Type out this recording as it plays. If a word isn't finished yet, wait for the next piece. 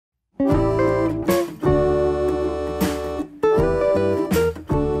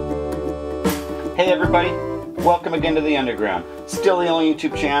everybody, welcome again to the Underground. Still the only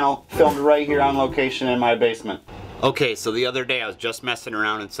YouTube channel, filmed right here on location in my basement. Okay, so the other day I was just messing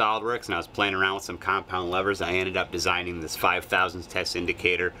around in SolidWorks and I was playing around with some compound levers. I ended up designing this 5,000 test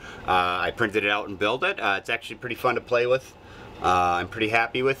indicator. I printed it out and built it. It's actually pretty fun to play with. I'm pretty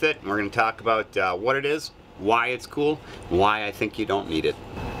happy with it. We're going to talk about what it is, why it's cool, and why I think you don't need it.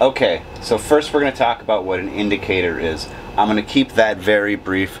 Okay, so first we're going to talk about what an indicator is. I'm going to keep that very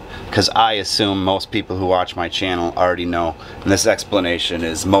brief because I assume most people who watch my channel already know, and this explanation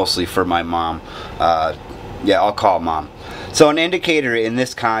is mostly for my mom. Yeah, I'll call Mom. So an indicator in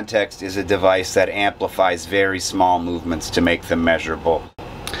this context is a device that amplifies very small movements to make them measurable.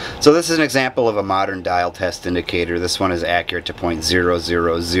 So this is an example of a modern dial test indicator. This one is accurate to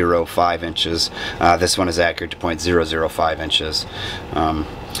 0.0005 inches. This one is accurate to 0.005 inches.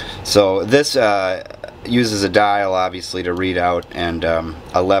 So this uses a dial obviously to read out and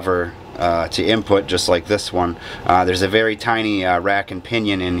a lever to input, just like this one. There's a very tiny rack and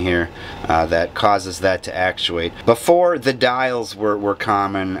pinion in here that causes that to actuate. Before the dials were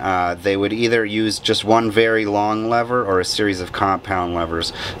common, they would either use just one very long lever or a series of compound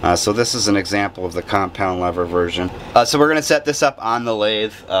levers. So this is an example of the compound lever version. So we're going to set this up on the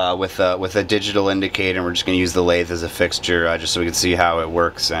lathe with a digital indicator, and we're just going to use the lathe as a fixture just so we can see how it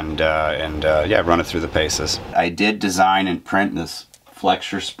works and yeah, run it through the paces. I did design and print this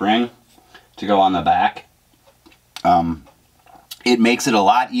flexure spring to go on the back. It makes it a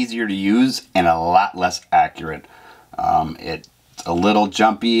lot easier to use and a lot less accurate. It's a little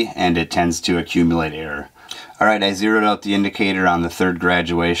jumpy and it tends to accumulate error. Alright, I zeroed out the indicator on the third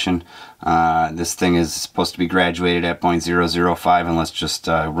graduation. This thing is supposed to be graduated at 0.005, and let's just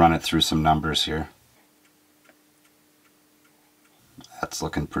run it through some numbers here. That's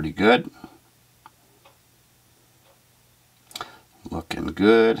looking pretty good. Looking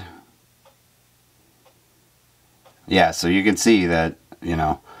good. Yeah, so you can see that, you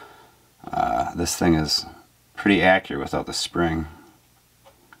know, this thing is pretty accurate without the spring.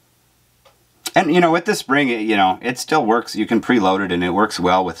 And, you know, with the spring, it still works. You can preload it and it works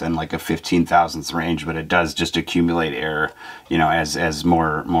well within like a 15,000th range, but it does just accumulate error, you know, as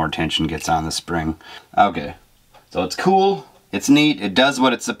more tension gets on the spring. Okay, so it's cool, it's neat, it does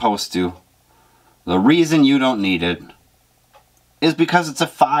what it's supposed to. The reason you don't need it is because it's a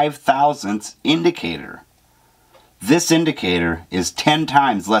 5,000th indicator. This indicator is 10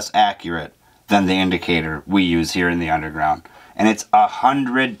 times less accurate than the indicator we use here in the Underground. And it's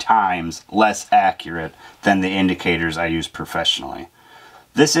 100 times less accurate than the indicators I use professionally.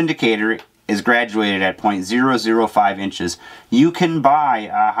 This indicator is graduated at 0.005 inches. You can buy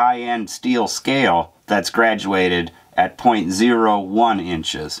a high-end steel scale that's graduated at 0.01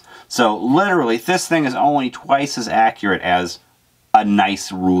 inches. So literally, this thing is only twice as accurate as a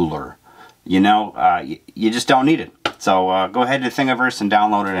nice ruler. You know, you just don't need it. So go ahead to Thingiverse and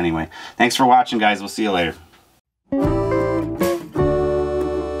download it anyway. Thanks for watching, guys. We'll see you later.